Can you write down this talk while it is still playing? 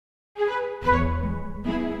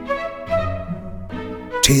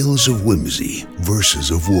Tales of Whimsy,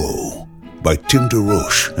 Verses of Woe by Tim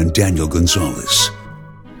DeRoche and Daniel Gonzalez.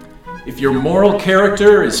 If your moral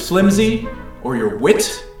character is flimsy, or your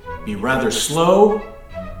wit be rather slow,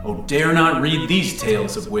 oh, dare not read these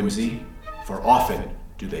tales of whimsy, for often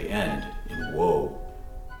do they end in woe.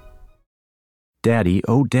 Daddy,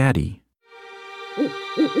 oh Daddy.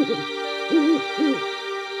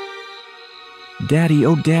 Daddy,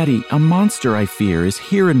 oh Daddy, a monster I fear is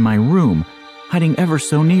here in my room, hiding ever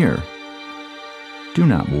so near. Do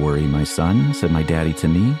not worry, my son, said my daddy to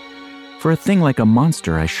me, for a thing like a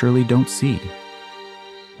monster I surely don't see.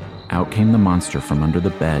 Out came the monster from under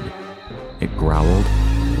the bed. It growled,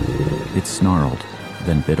 it snarled,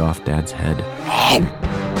 then bit off Dad's head.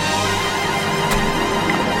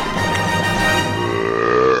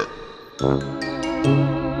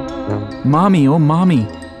 Mommy, oh Mommy,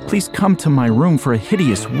 please come to my room, for a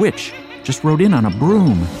hideous witch just rode in on a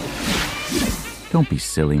broom. Don't be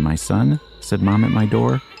silly, my son, said Mom at my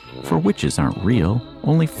door, for witches aren't real,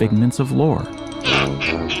 only figments of lore.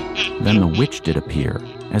 Then the witch did appear,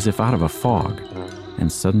 as if out of a fog,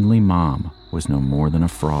 and suddenly Mom was no more than a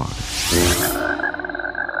frog.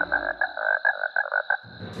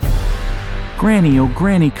 Granny, oh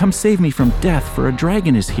Granny, come save me from death, for a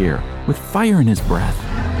dragon is here, with fire in his breath.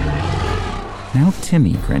 Now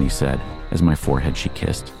Timmy, Granny said, as my forehead she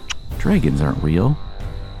kissed, dragons aren't real.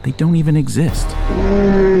 They don't even exist.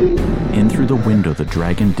 In through the window the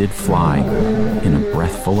dragon did fly, in a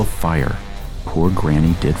breath full of fire, poor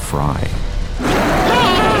Granny did fry.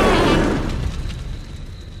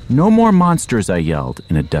 No more monsters, I yelled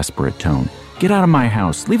in a desperate tone. Get out of my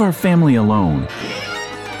house, leave our family alone.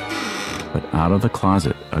 But out of the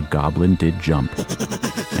closet a goblin did jump,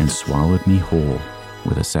 and swallowed me whole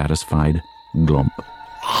with a satisfied glump.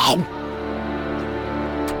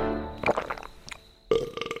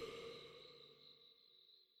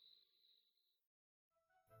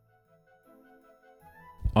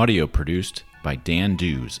 Audio produced by Dan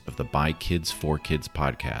Dews of the By Kids for Kids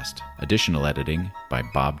podcast. Additional editing by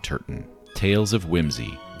Bob Turton. Tales of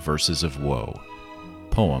Whimsy, Verses of Woe.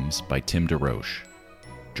 Poems by Tim DeRoche.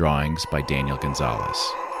 Drawings by Daniel Gonzalez.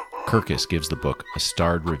 Kirkus gives the book a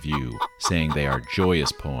starred review, saying they are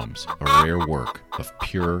joyous poems, a rare work of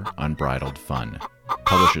pure, unbridled fun.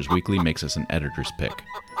 Publishers Weekly makes us an editor's pick.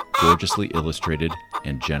 Gorgeously illustrated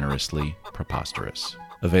and generously preposterous.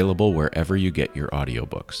 Available wherever you get your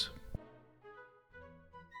audiobooks.